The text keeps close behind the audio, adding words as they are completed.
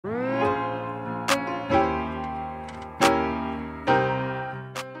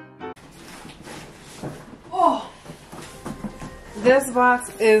This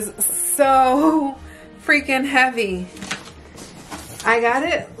box is so freaking heavy. I got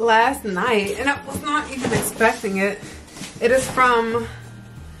it last night and I was not even expecting it. It is from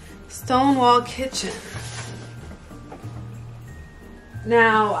Stonewall Kitchen.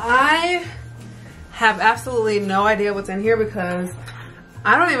 Now, I have absolutely no idea what's in here because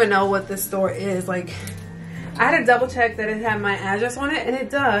I don't even know what this store is. Like, I had to double check that it had my address on it, and it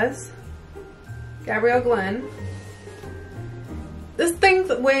does. Gabrielle Glenn. This thing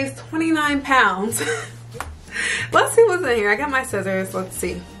weighs 29 pounds. Let's see what's in here. I got my scissors. Let's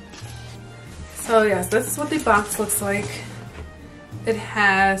see. So yes, this is what the box looks like. It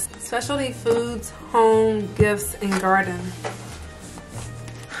has specialty foods, home, gifts, and garden.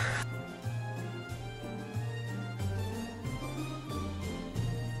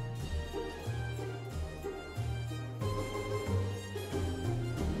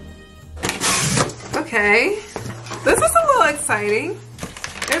 Okay, this is a little exciting.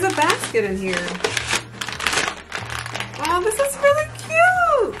 There's a basket in here. Oh, this is really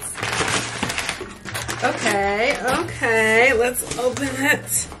cute. Okay, let's open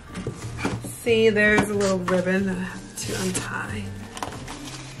it. See, there's a little ribbon that I have to untie.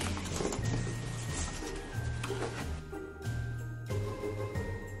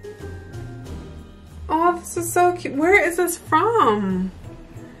 Oh, this is so cute. Where is this from?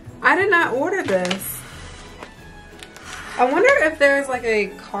 I did not order this. I wonder if there's like a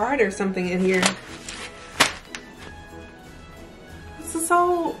card or something in here. This is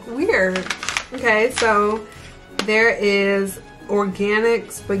so weird. Okay, so there is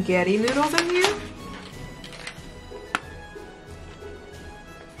organic spaghetti noodles in here.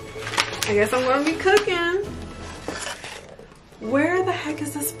 I guess I'm gonna be cooking. Where the heck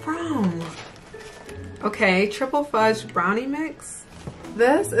is this from? Okay, triple fudge brownie mix.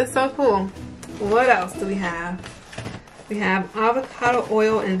 This is so cool. What else do we have? We have avocado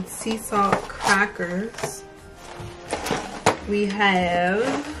oil and sea salt crackers. We have,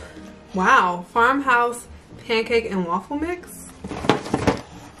 wow, farmhouse pancake and waffle mix.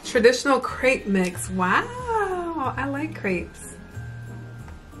 Traditional crepe mix. Wow, I like crepes.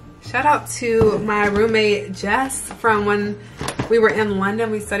 Shout out to my roommate Jess from when we were in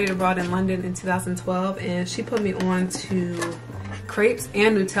London. We studied abroad in London in 2012, and she put me on to crepes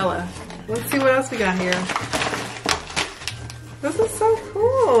and Nutella. Let's see what else we got here. This is so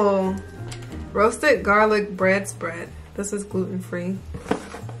cool. Roasted garlic bread spread. This is gluten-free.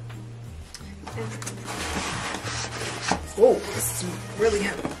 Oh, this is really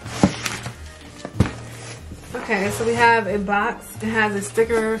heavy. Okay, so we have a box. It has a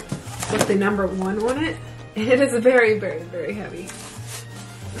sticker with the number 1 on it. And it is very, very, very heavy.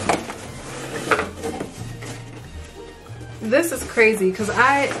 This is crazy because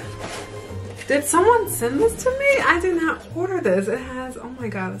did someone send this to me? I did not order this. It has, oh my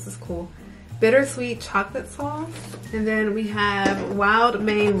god, this is cool. Bittersweet chocolate sauce. And then we have wild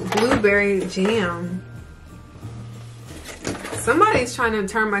Maine blueberry jam. Somebody's trying to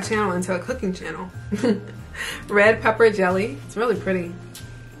turn my channel into a cooking channel. Red pepper jelly. It's really pretty.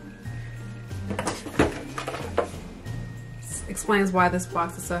 This explains why this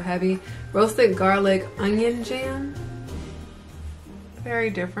box is so heavy. Roasted garlic onion jam. Very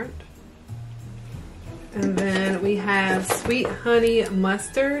different. And then we have sweet honey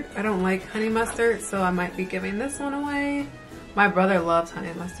mustard. I don't like honey mustard, so I might be giving this one away. My brother loves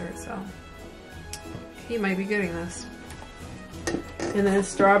honey mustard, so he might be getting this. And then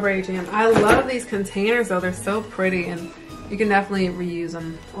strawberry jam. I love these containers though. They're so pretty and you can definitely reuse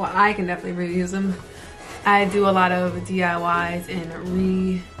them. Well, I can definitely reuse them. I do a lot of DIYs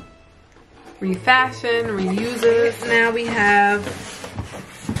and refashion, reuses. Now we have,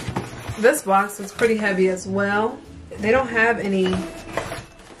 this box is pretty heavy as well. They don't have the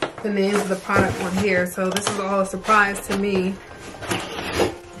names of the product on here, so this is all a surprise to me.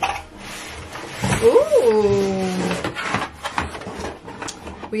 Ooh.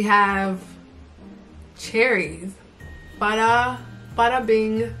 We have cherries. Bada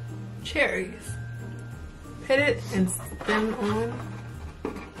bing cherries. Pitted and stem on.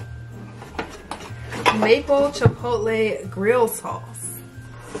 Maple chipotle grill sauce.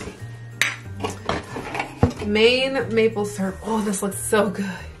 Maine maple syrup. Oh, this looks so good.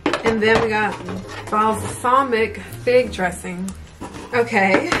 And then we got balsamic fig dressing.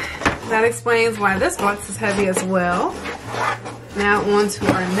 Okay, that explains why this box is heavy as well. Now on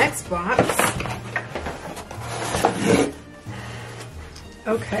to our next box.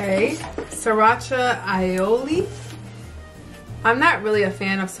 Okay, sriracha aioli. I'm not really a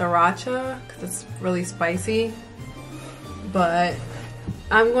fan of sriracha because it's really spicy, but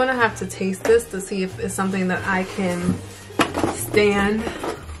I'm gonna have to taste this to see if it's something that I can stand.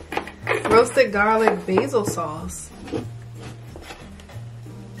 Roasted garlic basil sauce.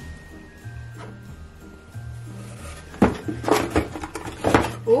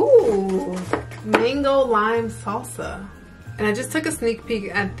 Ooh, mango lime salsa. And I just took a sneak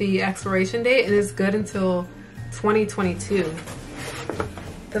peek at the expiration date, and it's good until 2022.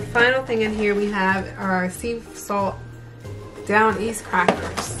 The final thing in here we have are sea salt down east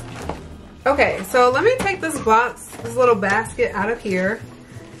crackers. Okay, so let me take this box, this little basket out of here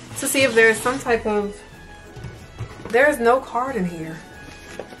to see if there's some type of, there's no card in here.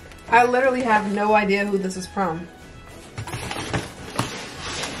 I literally have no idea who this is from.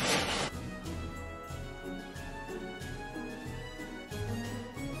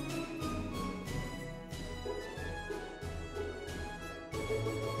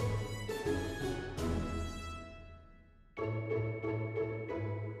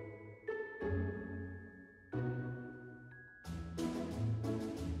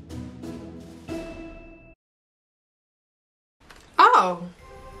 Oh,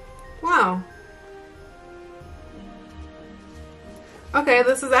 wow. Okay,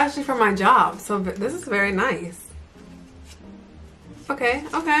 this is actually for my job, so this is very nice. Okay,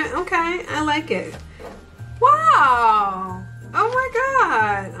 I like it. Wow. Oh my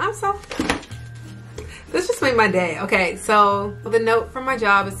God, this just made my day. Okay, so the note from my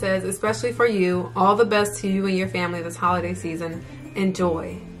job, it says, especially for you, all the best to you and your family this holiday season.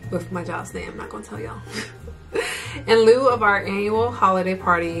 Enjoy, with my job's name, I'm not gonna tell y'all. In lieu of our annual holiday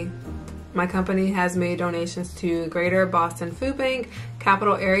party, my company has made donations to Greater Boston Food Bank,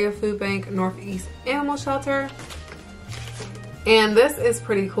 Capital Area Food Bank, Northeast Animal Shelter. And this is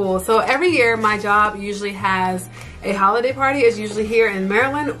pretty cool. So every year my job usually has a holiday party. It's usually here in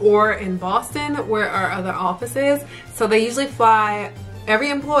Maryland or in Boston where our other office is. So they usually fly every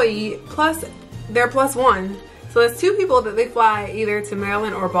employee plus their plus one. So there's 2 people that they fly either to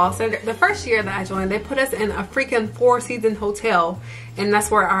Maryland or Boston. The first year that I joined, they put us in a freaking 4-season hotel, and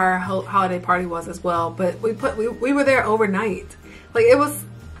that's where our holiday party was as well. But we were there overnight. Like, it was,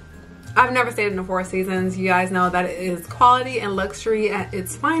 I've never stayed in the 4 Seasons. You guys know that it is quality and luxury at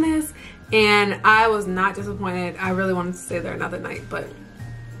its finest, and I was not disappointed. I really wanted to stay there another night, but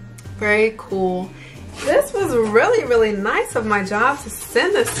very cool. This was really, really nice of my job to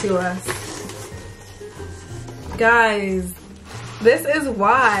send this to us. Guys, this is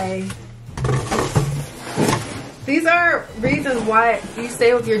why. These are reasons why you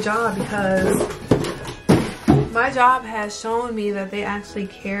stay with your job, because my job has shown me that they actually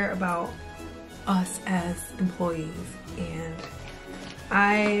care about us as employees, and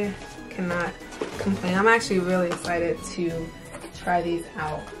I cannot complain. I'm actually really excited to try these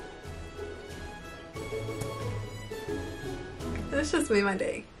out. This just made my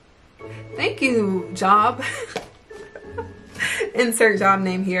day. Thank you, job. Insert job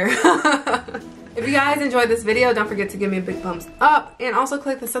name here. If you guys enjoyed this video, don't forget to give me a big thumbs up, and also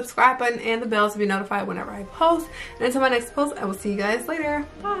click the subscribe button and the bell to be notified whenever I post. And until my next post, I will see you guys later.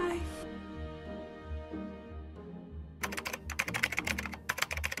 Bye.